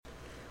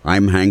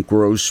I'm Hank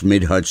Gross,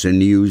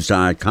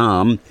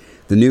 MidHudsonNews.com.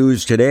 The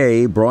news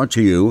today brought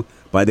to you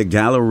by the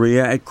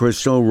Galleria at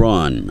Crystal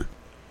Run.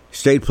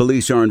 State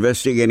police are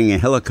investigating a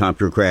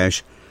helicopter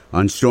crash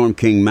on Storm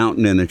King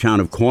Mountain in the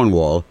town of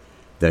Cornwall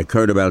that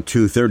occurred about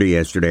 2:30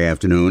 yesterday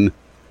afternoon.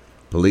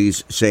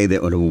 Police say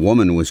that a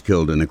woman was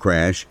killed in the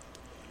crash.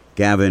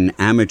 Gavin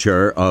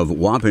Amateur of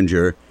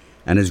Wappinger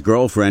and his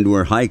girlfriend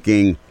were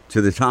hiking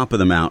to the top of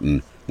the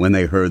mountain when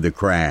they heard the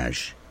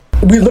crash.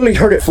 We literally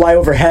heard it fly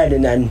overhead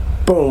and then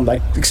boom,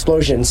 like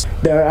explosions.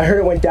 I heard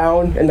it went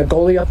down and the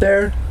gully up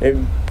there, it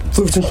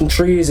flew through some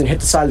trees and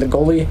hit the side of the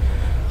gully.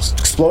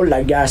 Exploded,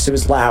 I guess. It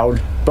was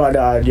loud. But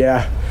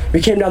yeah,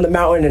 we came down the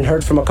mountain and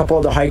heard from a couple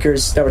of the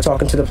hikers that were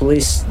talking to the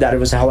police that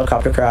it was a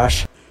helicopter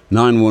crash.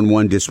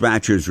 911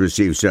 dispatchers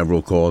received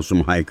several calls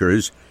from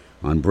hikers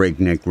on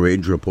Breakneck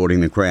Ridge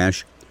reporting the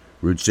crash.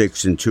 Route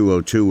 6 and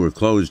 202 were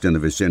closed in the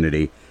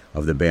vicinity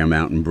of the Bear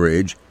Mountain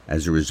Bridge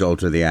as a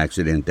result of the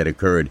accident that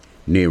occurred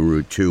near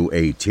Route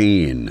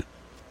 218.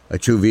 A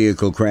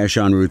two-vehicle crash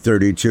on Route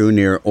 32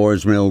 near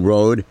Orsmill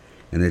Road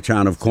in the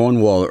town of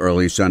Cornwall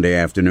early Sunday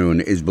afternoon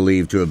is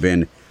believed to have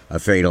been a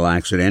fatal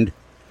accident.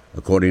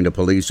 According to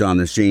police on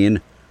the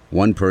scene,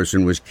 one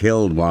person was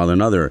killed while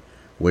another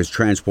was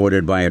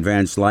transported by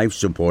advanced life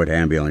support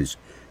ambulance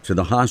to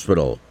the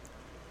hospital.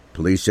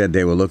 Police said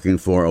they were looking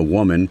for a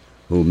woman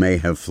who may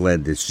have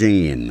fled the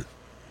scene.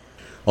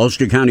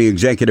 Ulster County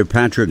Executive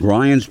Patrick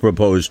Ryan's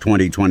proposed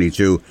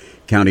 2022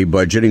 county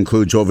budget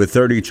includes over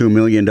 $32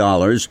 million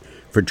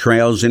for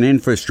trails and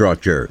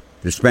infrastructure.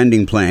 The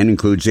spending plan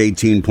includes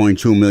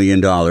 $18.2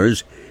 million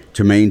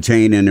to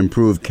maintain and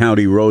improve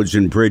county roads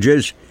and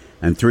bridges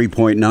and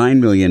 $3.9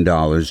 million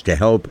to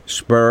help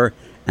spur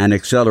and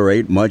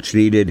accelerate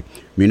much-needed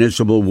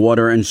municipal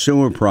water and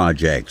sewer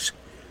projects.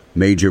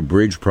 Major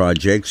bridge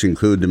projects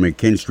include the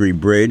McKinstry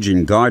Bridge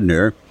in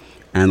Gardner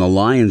and the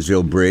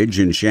Lyonsville Bridge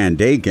in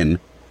Shandaken.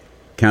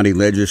 County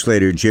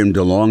Legislator Jim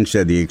DeLong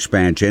said the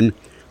expansion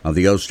of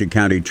the Ulster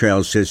County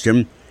Trail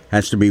System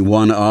has to be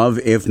one of,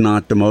 if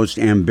not the most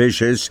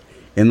ambitious,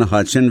 in the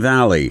Hudson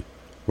Valley.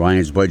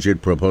 Ryan's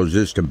budget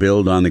proposes to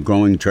build on the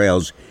growing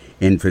trails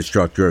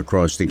infrastructure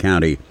across the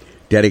county,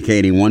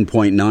 dedicating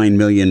 $1.9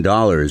 million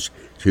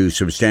to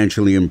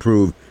substantially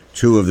improve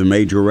two of the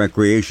major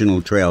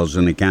recreational trails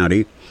in the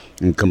county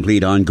and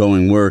complete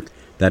ongoing work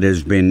that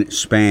has been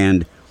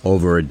spanned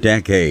over a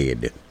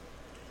decade.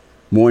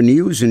 More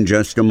news in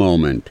just a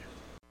moment.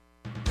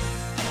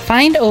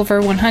 Find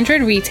over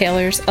 100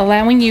 retailers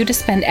allowing you to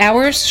spend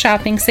hours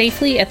shopping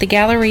safely at the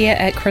Galleria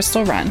at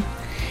Crystal Run.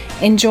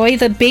 Enjoy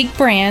the big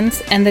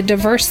brands and the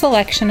diverse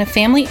selection of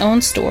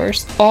family-owned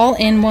stores all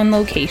in one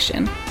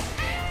location.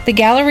 The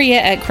Galleria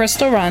at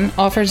Crystal Run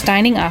offers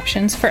dining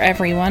options for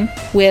everyone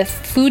with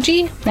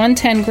Fuji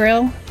 110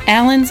 Grill,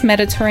 Allen's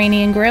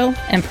Mediterranean Grill,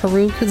 and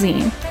Peru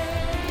Cuisine.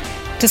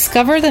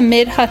 Discover the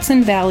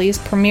Mid-Hudson Valley's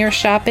premier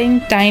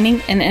shopping,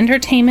 dining, and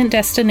entertainment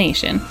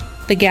destination,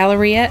 the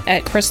Galleria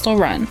at Crystal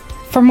Run.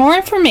 For more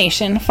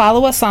information,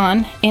 follow us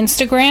on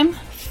Instagram,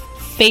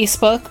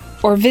 Facebook,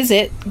 or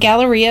visit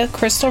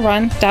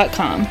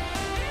GalleriaCrystalRun.com.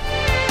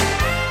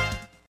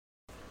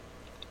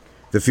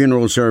 The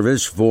funeral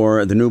service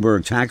for the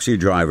Newburgh taxi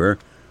driver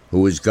who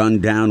was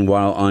gunned down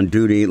while on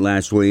duty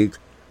last week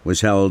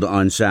was held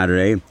on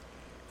Saturday.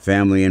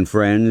 Family and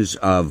friends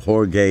of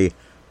Jorge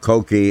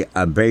Coqui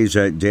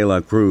Abeza de la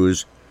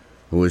Cruz,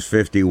 who was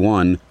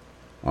 51,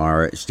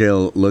 are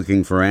still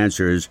looking for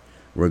answers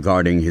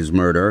regarding his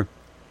murder.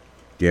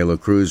 De la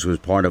Cruz was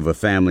part of a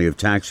family of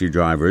taxi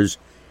drivers,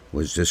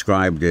 was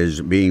described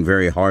as being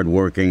very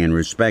hardworking and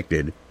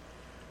respected.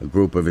 A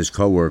group of his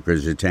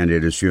co-workers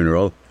attended his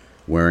funeral,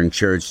 wearing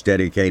shirts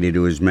dedicated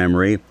to his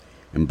memory,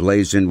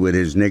 emblazoned with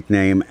his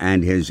nickname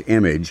and his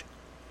image.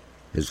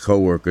 His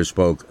co-workers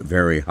spoke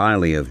very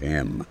highly of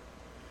him.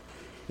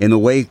 In the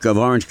wake of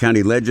Orange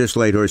County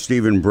legislator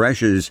Stephen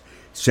Bresch's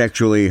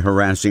sexually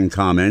harassing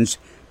comments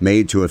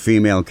made to a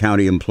female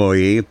county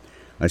employee,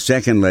 a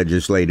second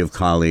legislative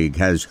colleague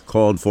has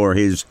called for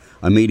his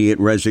immediate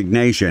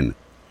resignation.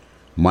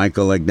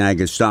 Michael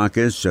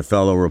Agnagostakis, a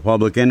fellow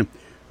Republican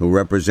who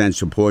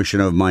represents a portion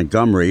of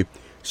Montgomery,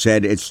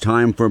 said it's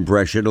time for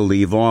Brescia to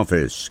leave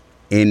office.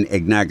 In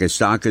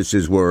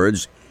Agnagostakis'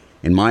 words,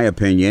 "In my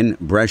opinion,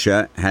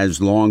 Brescia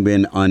has long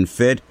been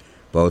unfit,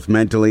 both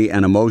mentally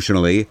and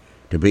emotionally,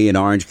 to be an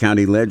Orange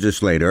County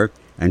legislator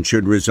and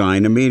should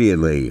resign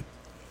immediately."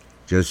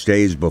 Just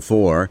days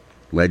before,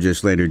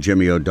 legislator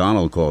Jimmy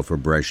O'Donnell called for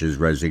Brescia's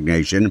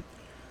resignation.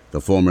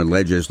 The former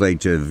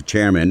legislative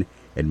chairman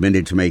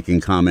admitted to making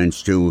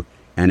comments to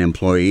an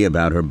employee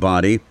about her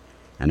body.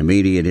 An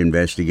immediate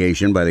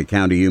investigation by the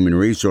County Human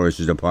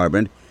Resources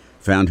Department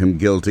found him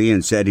guilty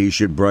and said he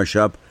should brush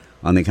up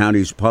on the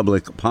county's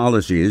public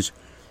policies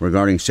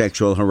regarding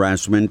sexual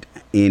harassment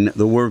in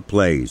the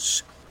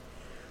workplace.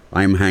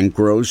 I'm Hank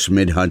Gross,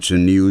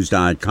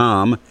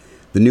 MidHudsonNews.com.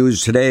 The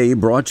news today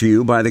brought to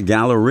you by the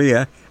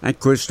Galleria at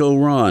Crystal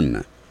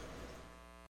Run.